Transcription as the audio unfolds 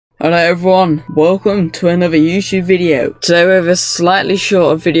Hello everyone, welcome to another YouTube video. Today we have a slightly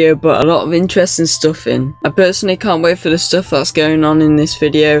shorter video but a lot of interesting stuff in. I personally can't wait for the stuff that's going on in this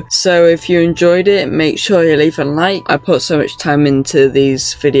video, so if you enjoyed it, make sure you leave a like. I put so much time into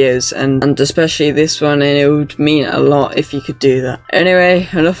these videos and especially this one, and it would mean a lot if you could do that. Anyway,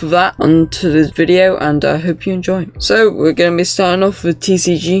 enough of that, on to this video and I hope you enjoy. So we're going to be starting off with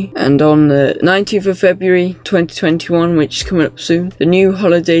TCG, and on the 19th of February 2021, which is coming up soon, the new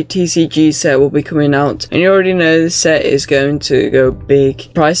holiday TCG set will be coming out, and you already know this set is going to go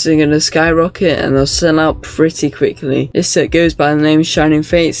big. Prices are going to skyrocket and they'll sell out pretty quickly. This set goes by the name Shining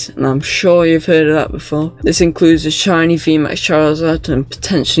Fates, and I'm sure you've heard of that before. This includes a shiny VMAX Charizard and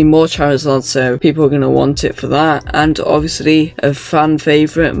potentially more Charizard, so people are going to want it for that, and obviously a fan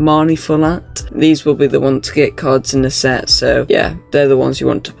favourite, Marnie Fulat. These will be the ones to get cards in the set, so yeah, they're the ones you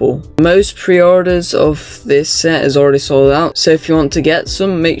want to pull. Most pre-orders of this set is already sold out, so if you want to get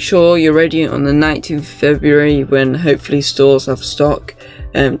some, make sure you're ready on the 19th of February when hopefully stores have stock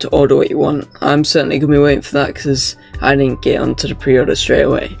to order what you want. I'm certainly going to be waiting for that because I didn't get onto the pre-order straight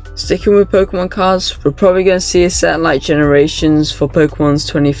away. Sticking with Pokemon cards, we're probably going to see a set like Generations for Pokemon's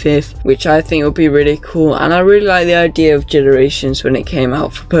 25th, which I think will be really cool, and I really like the idea of Generations when it came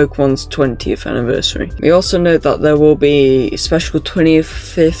out for Pokemon's 20th anniversary. We also know that there will be special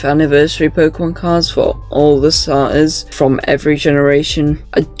 25th anniversary Pokemon cards for all the starters from every generation.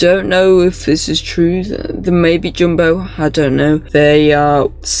 I don't know if this is true, there may be Jumbo, I don't know. They are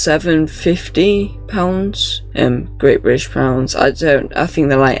 £750 Great British pounds. I think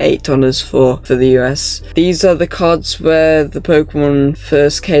they're like $8 for the US. These are the cards where the Pokemon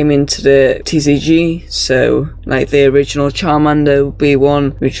first came into the TCG, so like the original Charmander will be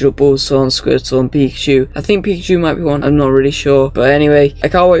one, original Bulbasaur, Squirtle and Pikachu. I think Pikachu might be one, I'm not really sure, but anyway, I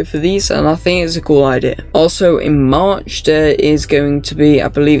can't wait for these and I think it's a cool idea. Also in March there is going to be, I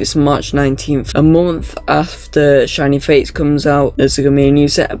believe it's March 19th, a month after Shiny Fates comes out, there's going to be a new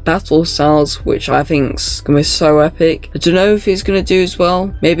set of Battle Styles, which I think is going to be so epic. I don't know if it's going to do as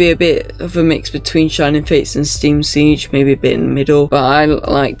well, maybe a bit of a mix between Shining Fates and Steam Siege, maybe a bit in the middle, but I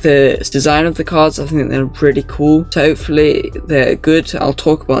like the design of the cards. I think they're pretty cool, so hopefully they're good. I'll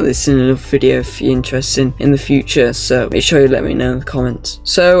talk about this in another video if you're interested in the future, so make sure you let me know in the comments.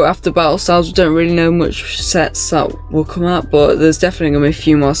 So after Battle Styles, we don't really know much sets that will come out, but there's definitely going to be a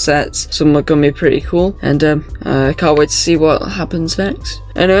few more sets. Some are going to be pretty cool, and I can't wait to see what happens next.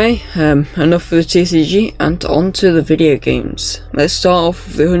 Anyway, enough for the TCG and on to the video games. Let's start off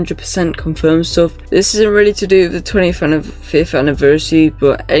with the 100% confirmed stuff. This isn't really to do with the 25th anniversary,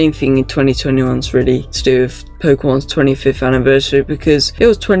 but anything in 2021 is really to do with Pokemon's 25th anniversary, because it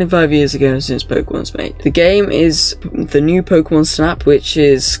was 25 years ago since Pokemon's made. The game is the new Pokemon Snap, which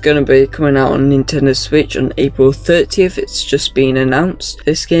is going to be coming out on Nintendo Switch on April 30th. It's just been announced.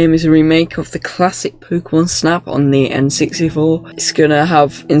 This game is a remake of the classic Pokemon Snap on the N64. It's going to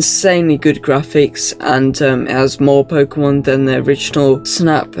have insanely good graphics, and it has more Pokemon than the original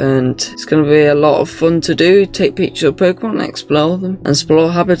Snap, and it's going to be a lot of fun to do. Take pictures of Pokemon, explore them, and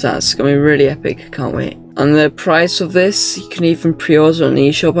explore habitats. It's going to be really epic, I can't wait. And the price of this, you can even pre-order on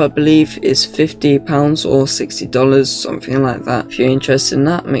eShop, I believe, is £50 or $60, something like that. If you're interested in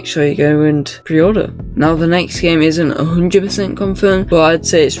that, make sure you go and pre-order. Now the next game isn't 100% confirmed, but I'd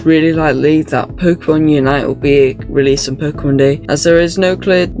say it's really likely that Pokemon Unite will be released on Pokemon Day, as there is no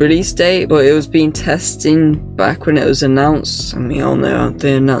clear release date, but it was being testing back when it was announced, and we all know how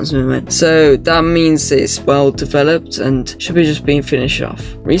the announcement went. So that means it's well developed and should be just being finished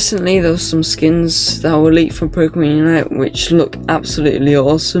off. Recently there was some skins that were leaked from Pokemon Unite which look absolutely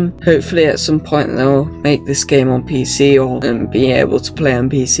awesome. Hopefully at some point they'll make this game on PC or be able to play on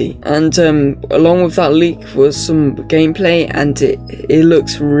PC. And along with that leak was some gameplay, and it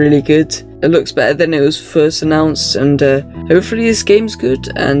looks really good. It looks better than it was first announced, and hopefully this game's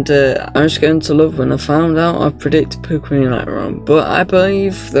good, and I was going to love when I found out I predicted Pokemon Unite wrong, but I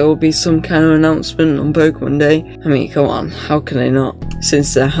believe there will be some kind of announcement on Pokemon Day. I mean, come on, how can they not?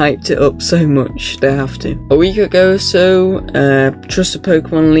 Since they hyped it up so much, they have to. A week ago or so, Trusted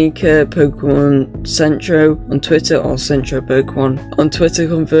Pokemon Leaker, Pokemon Centro on Twitter, or Centro Pokemon on Twitter,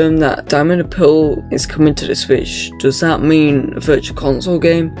 confirmed that Diamond and Pearl is coming to the Switch. Does that mean a virtual console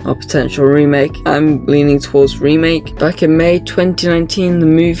game or potential remake? I'm leaning towards remake. Back in May 2019, the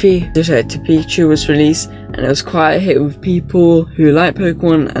movie Detective Pikachu was released, and and it was quite a hit with people who like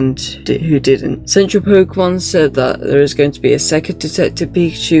Pokemon and who didn't. Central Pokemon said that there is going to be a second Detective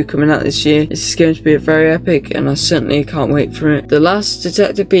Pikachu coming out this year. This is going to be very epic, and I certainly can't wait for it. The last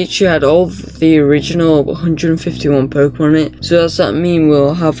Detective Pikachu had all the original 151 Pokemon in it, so does that mean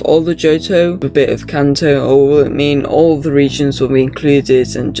we'll have all the Johto, a bit of Kanto, or will it mean all the regions will be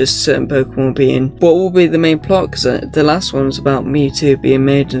included and just certain Pokemon will be in? What will be the main plot? Because the last one was about Mewtwo being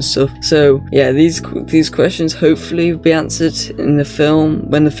made and stuff. So yeah, these questions hopefully will be answered in the film,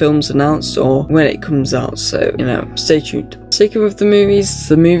 when the film's announced or when it comes out. So, you know, stay tuned. Sticking with the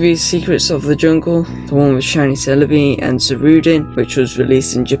movie Secrets of the Jungle, the one with Shiny Celebi and Zerudin, which was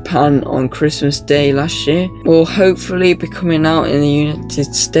released in Japan on Christmas Day last year, will hopefully be coming out in the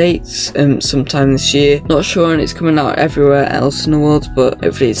United States sometime this year. Not sure when it's coming out everywhere else in the world, but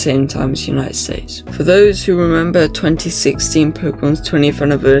hopefully at the same time as United States. For those who remember 2016 Pokemon's 20th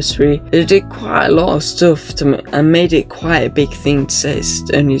anniversary, they did quite a lot of stuff and made it quite a big thing to say it's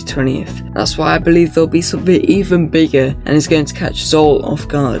only 20th. That's why I believe there'll be something even bigger and it's going to catch us all off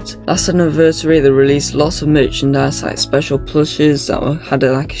guard. Last anniversary they released lots of merchandise like special plushes that had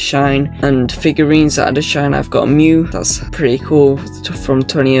like a shine and figurines that had a shine. I've got a Mew, that's pretty cool from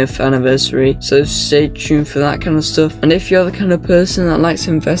 20th anniversary, so stay tuned for that kind of stuff. And if you're the kind of person that likes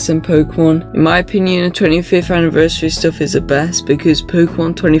to invest in Pokemon, in my opinion the 25th anniversary stuff is the best because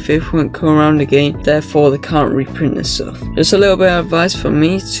Pokemon 25th won't come around again, therefore they can't reprint this stuff. Just a little bit of advice from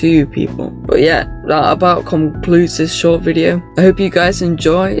me to you people. But yeah, that about concludes this short video. I hope you guys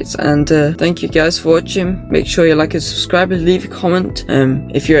enjoy it, and thank you guys for watching. Make sure you like and subscribe and leave a comment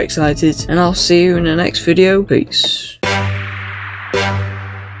if you're excited, and I'll see you in the next video. Peace.